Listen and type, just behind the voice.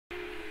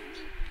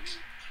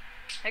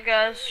Hey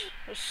guys,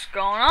 what's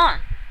going on?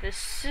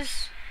 This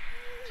is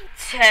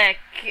Tech.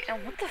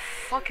 And what the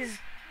fuck is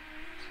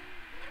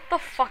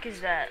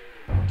that?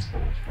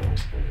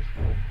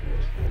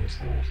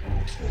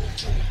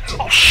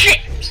 Oh shit!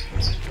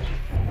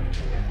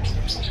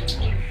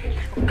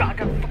 Oh god, I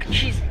got fucking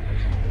cheese.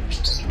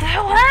 What the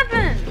hell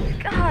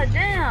happened? God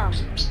damn.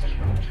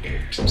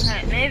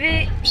 Alright,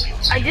 maybe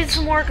I did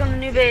some work on the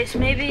new base.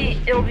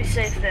 Maybe it'll be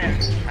safe there.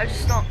 I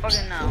just don't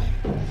fucking know.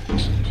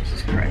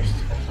 Jesus Christ.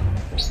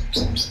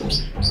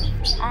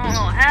 I don't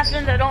know what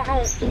happened. I don't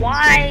know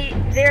why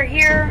they're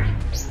here.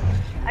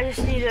 I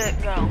just need to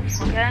go,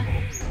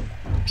 okay?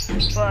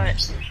 But,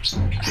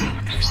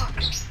 what the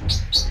fuck?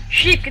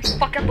 Sheep, get the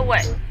fuck out the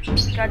way.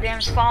 Goddamn,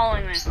 it's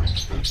following me.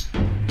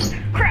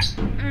 Crap!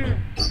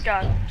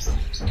 God.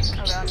 Oh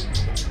god.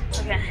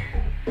 Okay.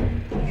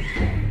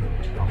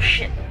 Oh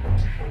shit.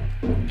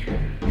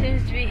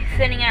 Seems to be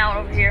thinning out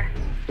over here.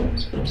 Oh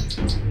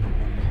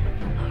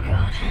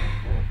god.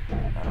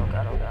 Oh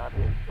god, oh god,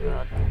 oh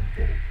god.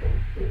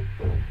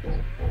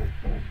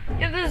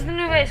 Yeah, this is the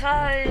new base.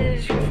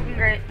 It's fucking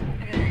great.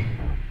 Okay.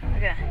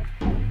 Okay.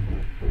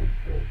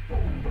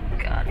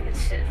 God, I can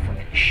see the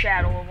fucking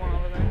shadow of one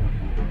over there.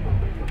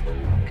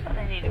 God,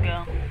 I need to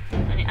go.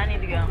 I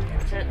need to go.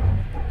 That's it.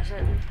 That's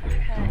it.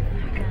 Okay.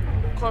 Okay.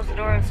 Close the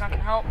door. It's not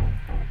gonna help.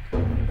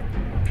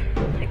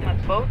 Take my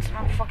boats and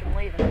I'm fucking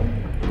leaving.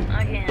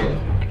 I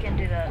can't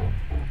do that.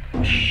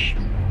 Shh.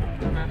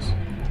 Mess.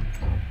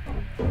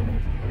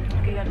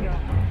 Okay, gotta go.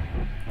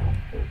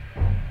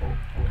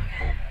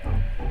 Okay.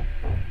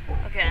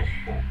 Okay.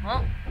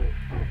 Well,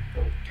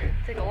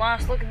 take a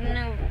last look at the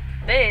new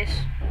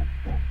base.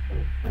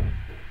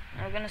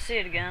 We're gonna see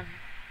it again.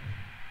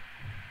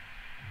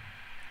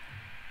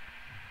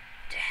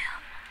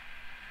 Damn.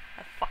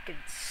 That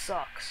fucking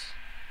sucks.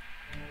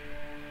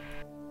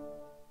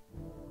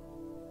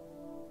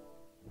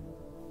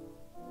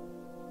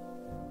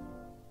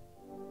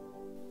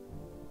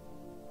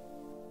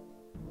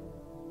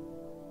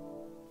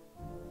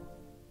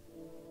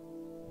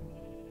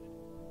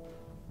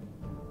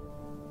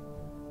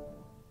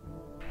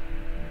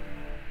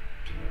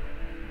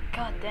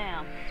 God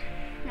damn.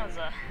 That was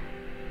a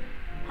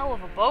hell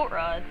of a boat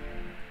ride.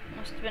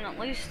 Must have been at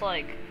least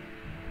like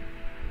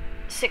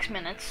 6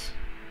 minutes.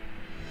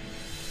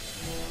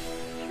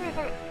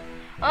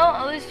 Well,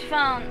 at least you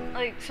found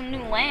like some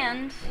new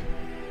land.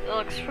 It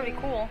looks pretty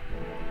cool.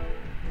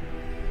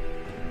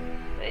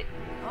 Wait,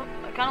 oh,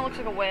 it kind of looks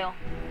like a whale.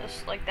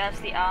 Just like that's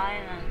the eye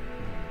and then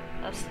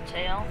that's the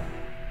tail.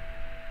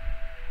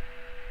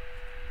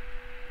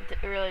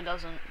 It really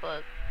doesn't,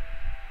 but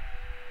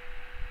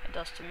it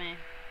does to me.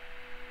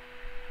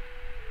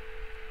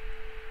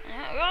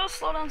 Yeah, we gotta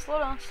slow down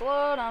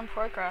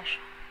before I crash.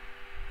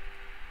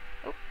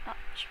 Oh,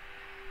 ouch.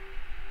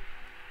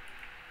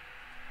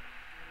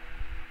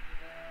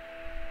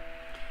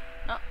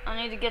 No, I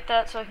need to get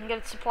that so I can get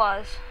its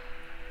supplies.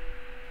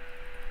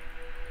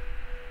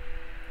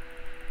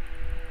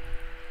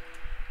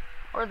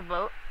 Or the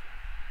boat.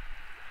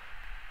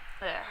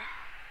 There.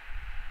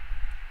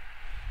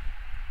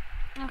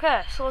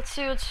 Okay, so let's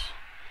see what's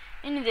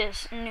in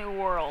this new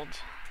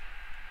world.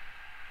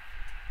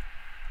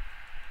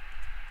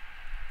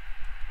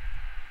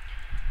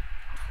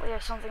 Hopefully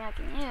there's something I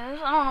can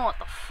use. I don't know what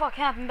the fuck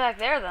happened back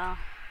there though.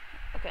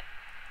 Okay.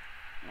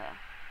 Yeah.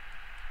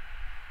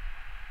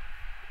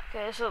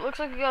 Okay, so it looks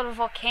like we got a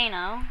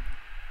volcano.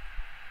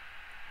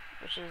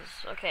 Which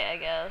is okay, I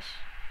guess.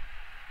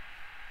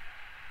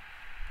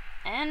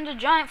 And a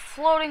giant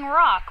floating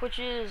rock, which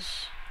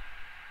is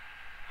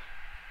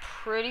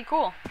pretty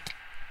cool.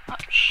 Oh,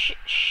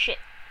 shit.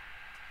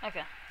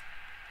 Okay.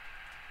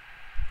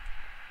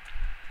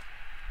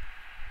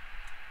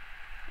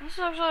 This is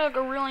actually like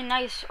a really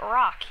nice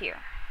rock here.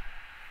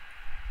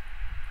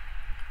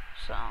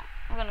 So,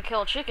 I'm gonna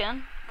kill a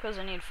chicken, because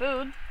I need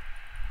food.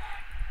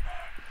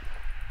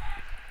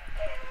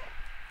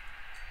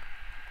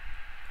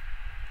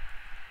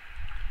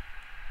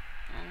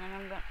 And then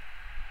I'm gonna...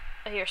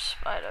 I hear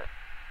spider.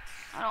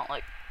 I don't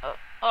like...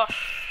 Oh,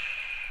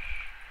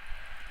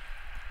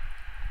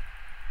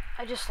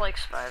 I just like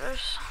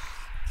spiders.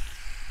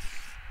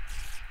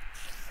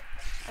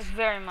 I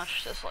very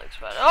much dislike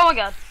spiders. Oh my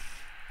god.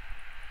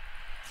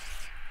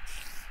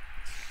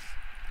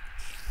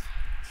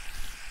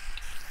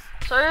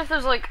 Sorry if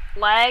there's like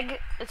lag,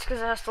 it's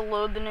because it has to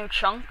load the new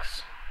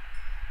chunks.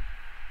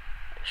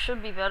 It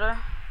should be better.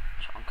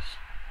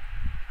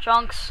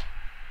 Chunks.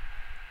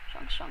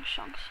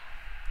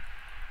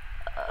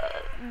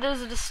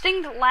 There's a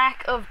distinct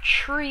lack of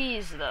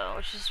trees though,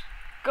 which is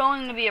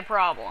going to be a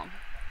problem.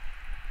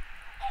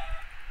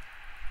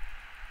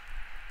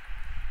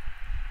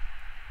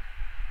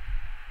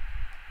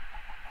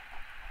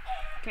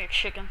 Come here,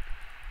 chicken.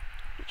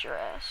 Get your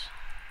ass.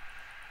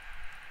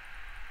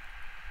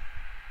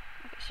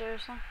 Okay,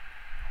 seriously?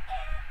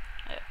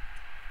 Yeah.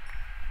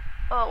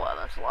 Oh wow,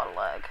 that's a lot of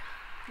lag.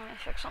 Let me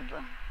fix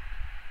something.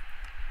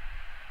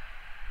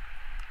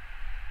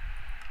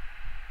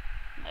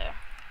 There.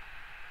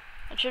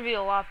 It should be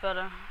a lot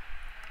better.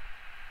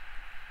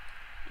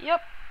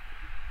 Yep.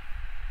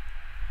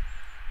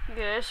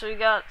 Okay, so we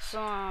got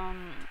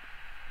some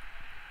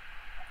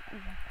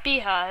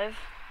beehive.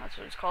 That's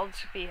what it's called.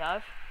 It's a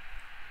beehive.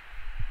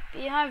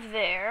 Beehive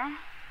there.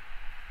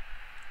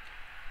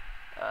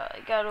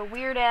 Got a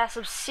weird ass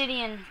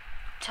obsidian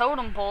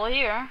totem pole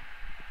here.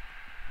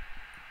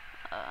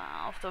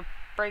 I'll have to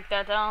break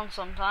that down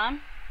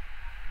sometime.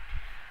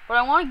 But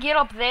I want to get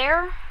up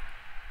there,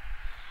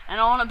 and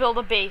I want to build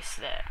a base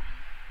there.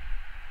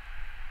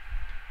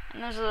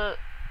 And there's a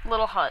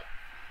little hut,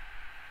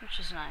 which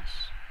is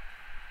nice.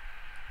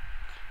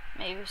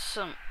 Maybe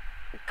some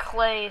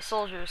clay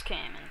soldiers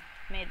came and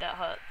made that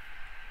hut.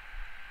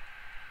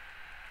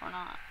 Or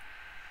not.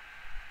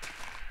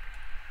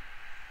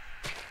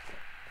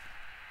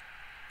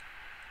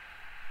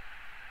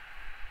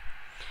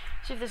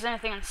 See if there's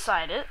anything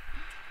inside it.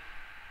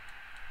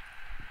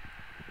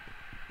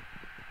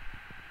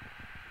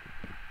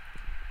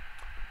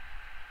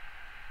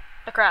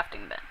 A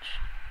crafting bench.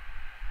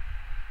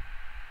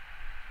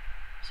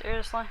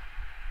 Seriously?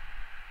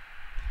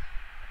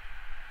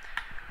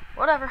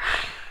 Whatever.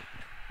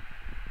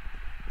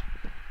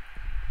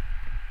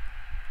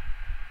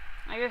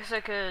 I guess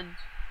I could,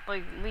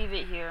 like, leave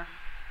it here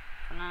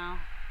for now.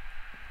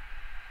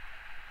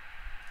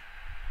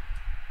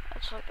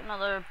 That's like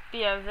another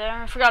bee over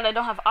there. I forgot I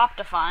don't have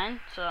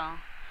Optifine, so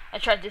I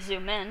tried to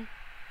zoom in,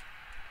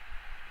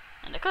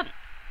 and I couldn't.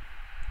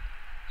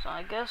 So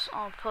I guess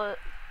I'll put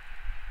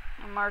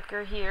a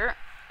marker here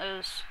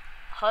as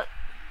hut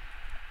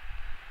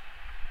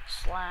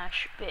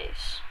 /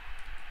 base.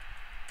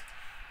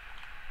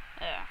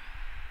 There.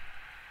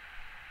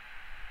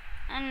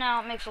 And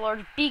now it makes a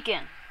large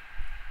beacon,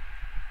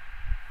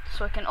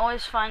 so I can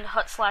always find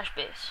hut /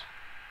 base.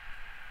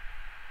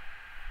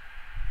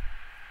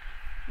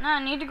 Now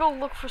I need to go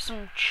look for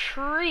some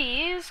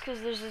trees,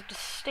 because there's a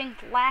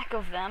distinct lack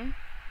of them.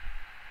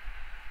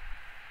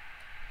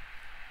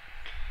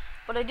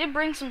 But I did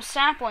bring some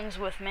saplings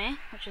with me,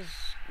 which is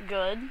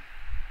good.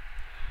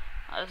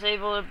 I was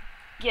able to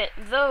get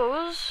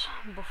those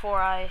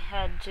before I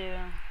had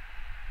to,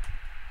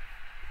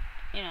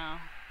 you know,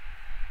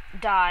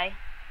 die.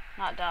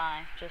 Not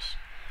die, just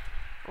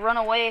run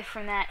away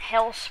from that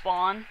hell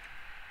spawn.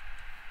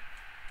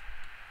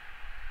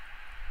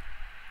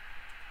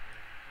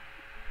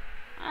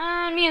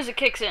 And music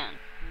kicks in.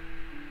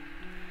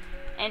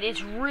 And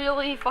it's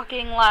really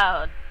fucking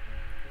loud.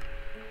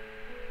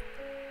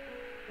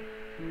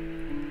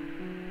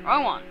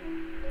 Wrong one.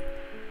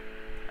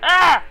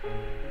 Ah!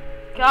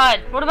 God,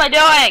 what am I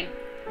doing?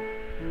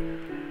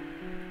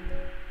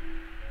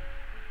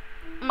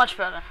 Much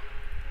better.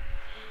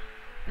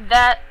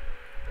 That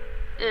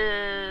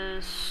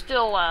is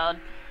still loud.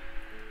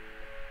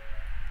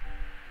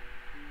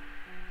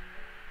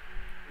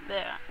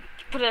 There.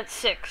 Put it at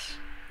 6.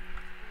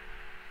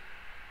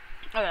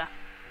 Okay.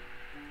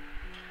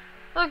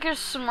 Look, here's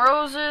some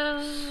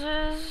roses.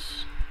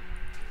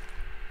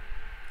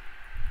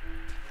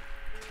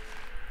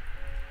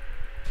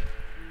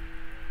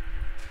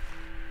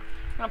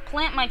 I'm gonna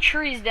plant my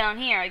trees down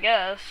here, I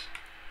guess.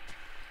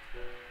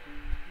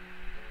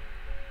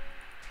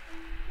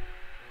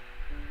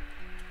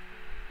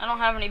 I don't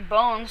have any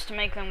bones to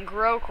make them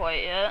grow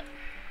quite yet.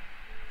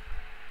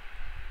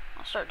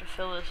 I'll start to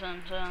fill this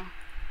in too.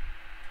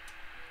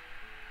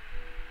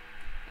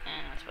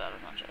 And that's about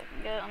as much as I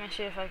can get. Let me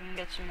see if I can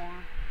get some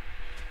more.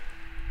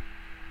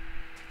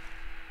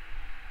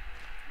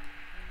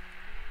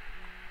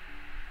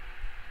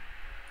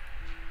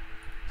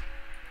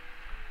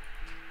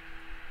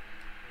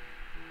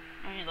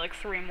 I need like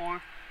 3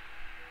 more.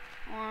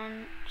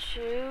 1,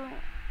 2,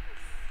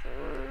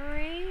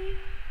 3.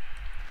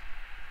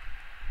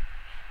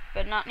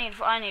 But not need.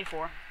 I need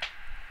 4.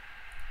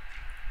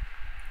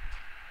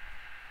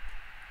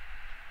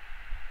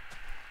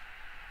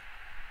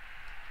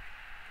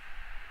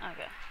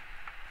 Okay.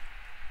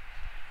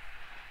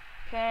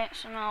 Okay,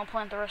 so now I'll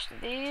plant the rest of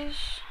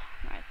these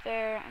right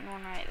there and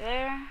one right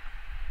there.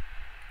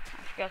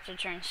 I forgot to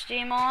turn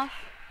steam off,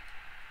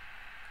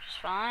 which is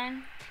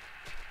fine.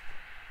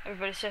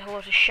 Everybody say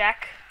hello to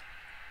Shaq.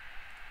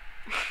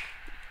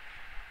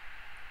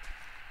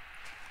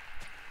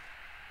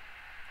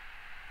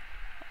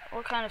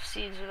 What kind of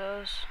seeds are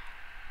those?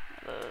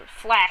 The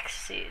flax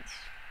seeds.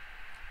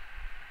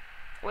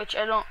 Which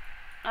I don't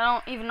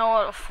even know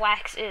what a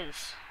flax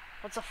is.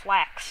 What's a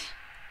flax?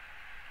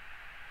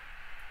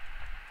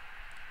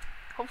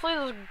 Hopefully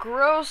those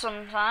grow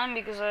sometime,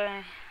 because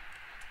I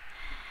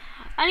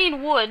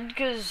need wood,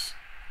 because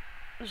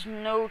there's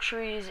no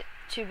trees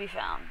to be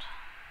found.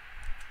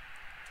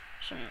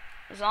 Some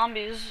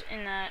zombies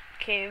in that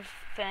cave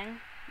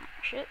thing. Oh,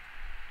 shit.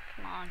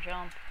 Come on,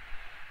 jump.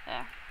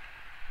 There.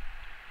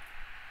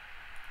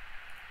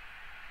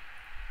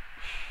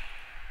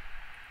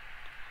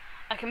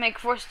 I can make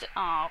forced.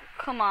 Oh,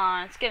 come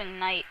on. It's getting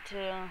night,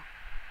 too.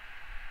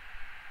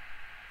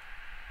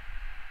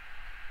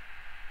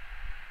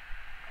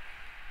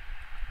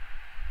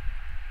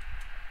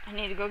 I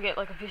need to go get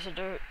like a piece of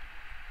dirt.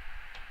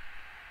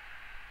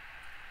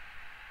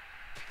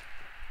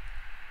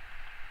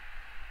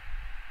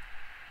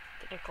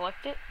 Did I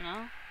collect it?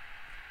 No.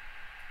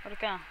 Where'd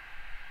it go?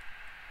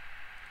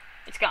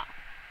 It's gone.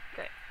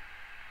 Great.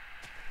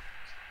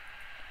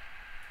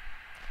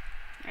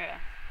 Yeah.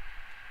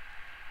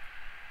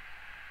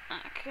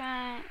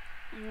 Okay.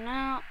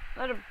 Now,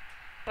 that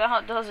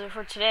about does it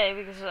for today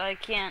because I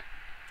can't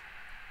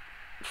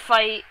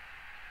fight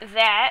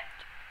that.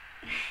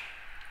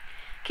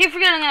 Keep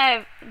forgetting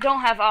I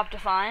don't have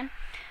Optifine.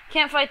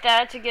 Can't fight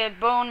that to get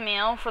bone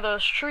meal for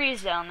those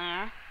trees down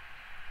there.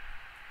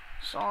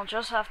 So I'll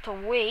just have to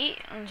wait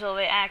until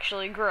they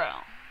actually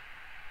grow.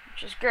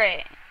 Which is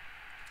great.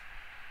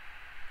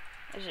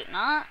 Is it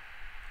not?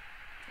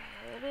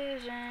 It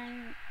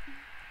isn't.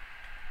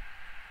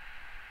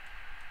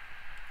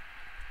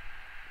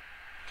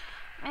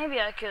 Maybe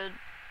I could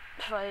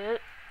fight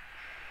it.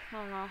 I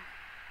don't know.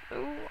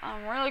 Ooh,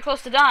 I'm really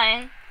close to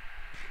dying.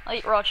 I'll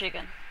eat raw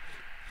chicken.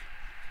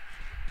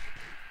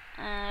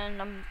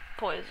 And I'm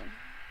poisoned.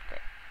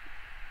 Great.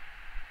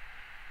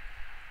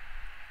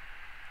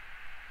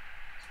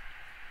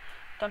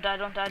 Don't die,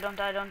 don't die, don't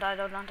die, don't die,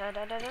 don't die, die,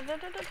 die, die, die,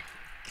 die, die.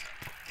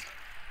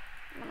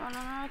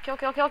 No. Kill,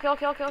 kill, kill, kill,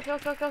 kill, kill, kill,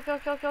 kill, kill, kill,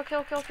 kill, kill,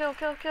 kill, kill, kill,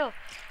 kill, kill.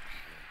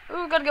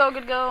 Ooh, good go,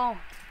 good go.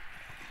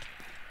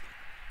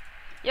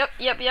 Yep,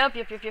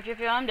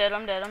 I'm dead,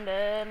 I'm dead, I'm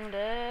dead, I'm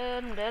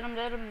dead, I'm dead, I'm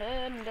dead, I'm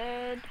dead, I'm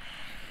dead.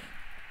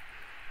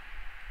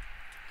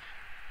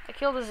 I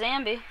killed a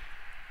zombie.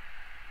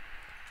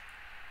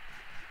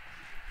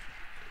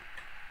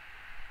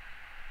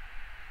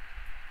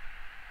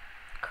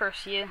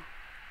 Curse you.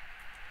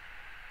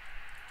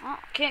 Oh,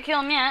 can't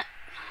kill him yet.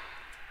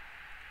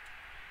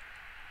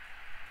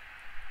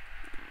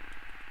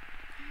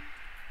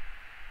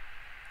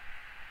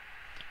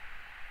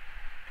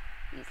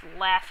 He's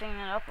laughing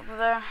it up over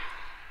there.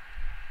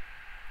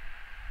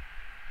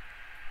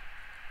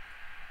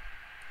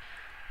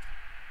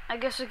 I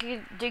guess I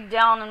could dig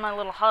down in my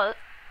little hut.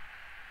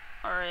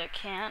 Or I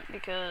can't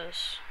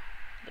because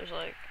there's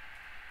like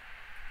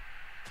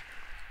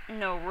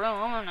no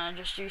room and I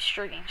just do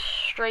striking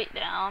straight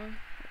down,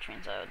 which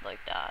means I would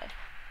like die.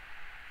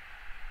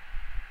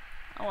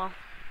 Oh well.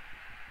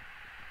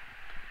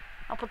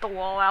 I'll put the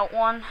wall out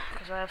one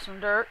because I have some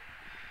dirt.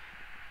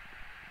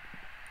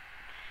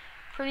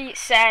 Pretty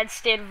sad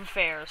state of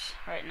affairs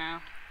right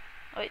now.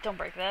 Oh, wait, don't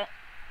break that.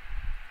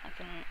 I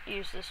can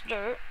use this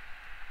dirt.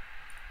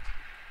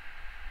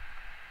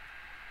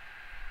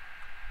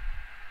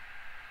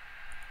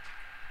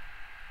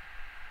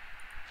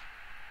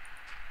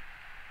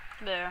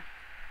 There.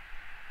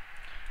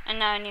 And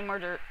now I need more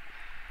dirt.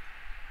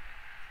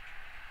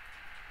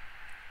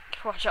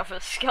 Watch out for the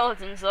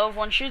skeletons though. If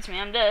one shoots me,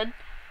 I'm dead.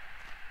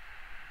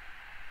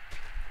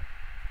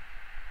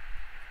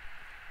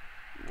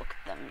 Look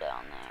at them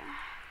down there.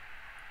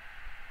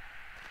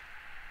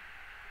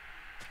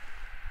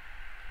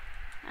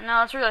 And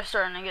now it's really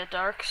starting to get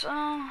dark, so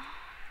I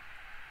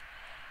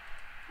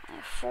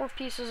have 4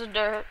 pieces of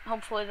dirt.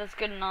 Hopefully that's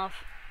good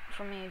enough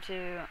for me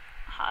to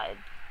hide.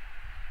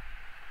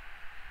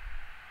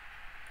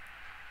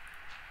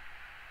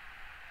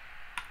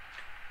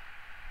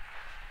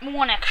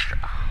 One extra.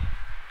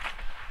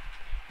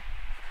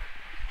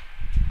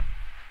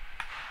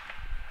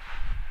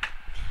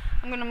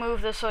 I'm gonna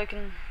move this so I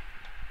can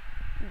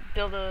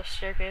build a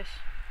staircase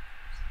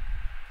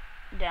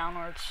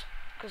downwards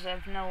because I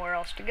have nowhere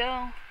else to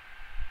go.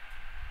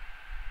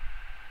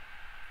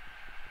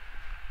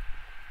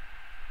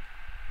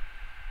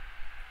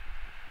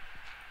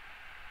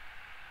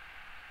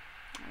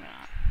 I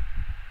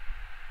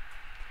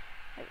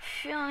have a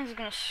feeling he's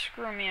gonna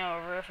screw me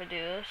over if I do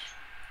this.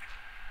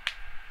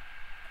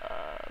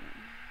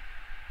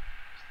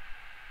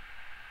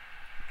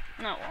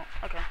 No, it won't.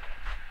 Okay.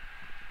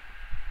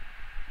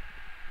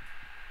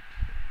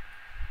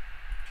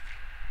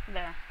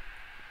 There.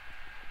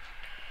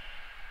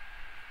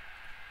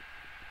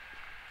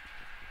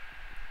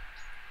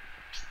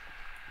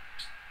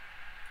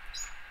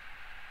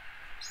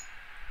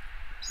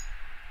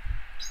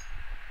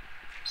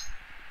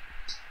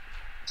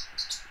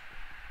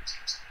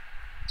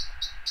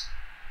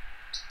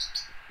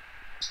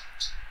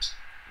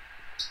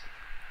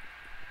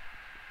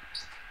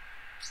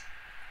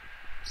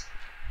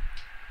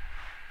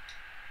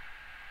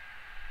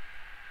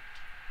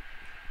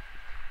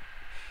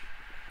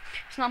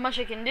 There's not much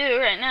I can do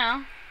right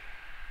now.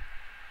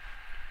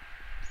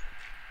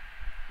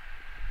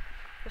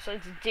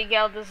 Besides dig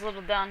out this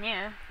little down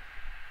here.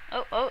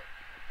 Oh.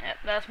 Yep,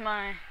 that's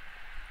my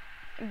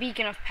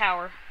beacon of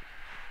power.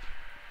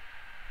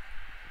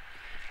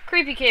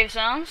 Creepy cave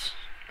sounds.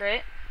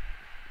 Great.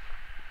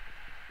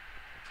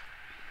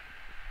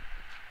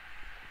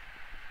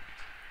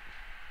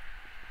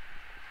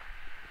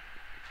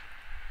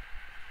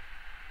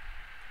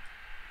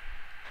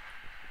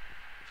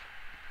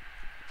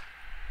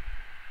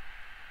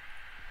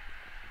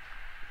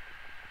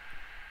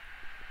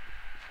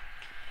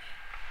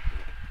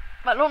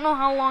 I don't know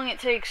how long it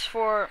takes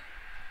for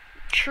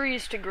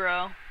trees to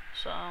grow,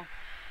 so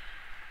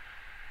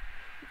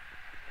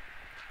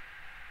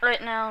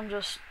right now I'm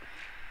just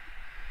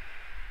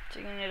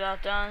digging it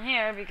out down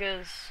here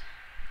because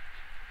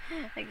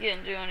I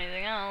can't do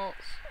anything else.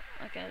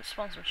 I can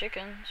spawn some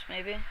chickens,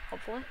 maybe,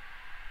 hopefully.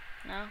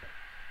 No?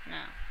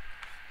 No.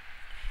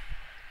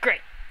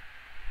 Great.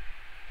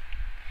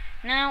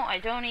 Now I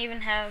don't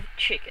even have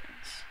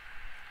chickens.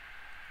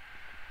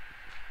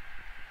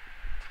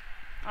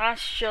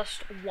 That's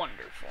just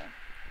wonderful.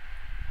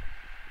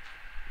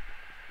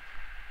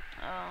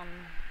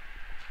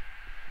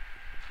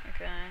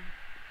 Okay.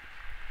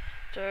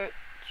 Dirt,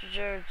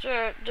 dirt,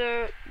 dirt,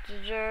 dirt,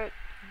 dirt,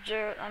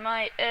 dirt. I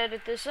might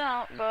edit this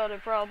out, but I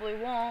probably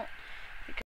won't.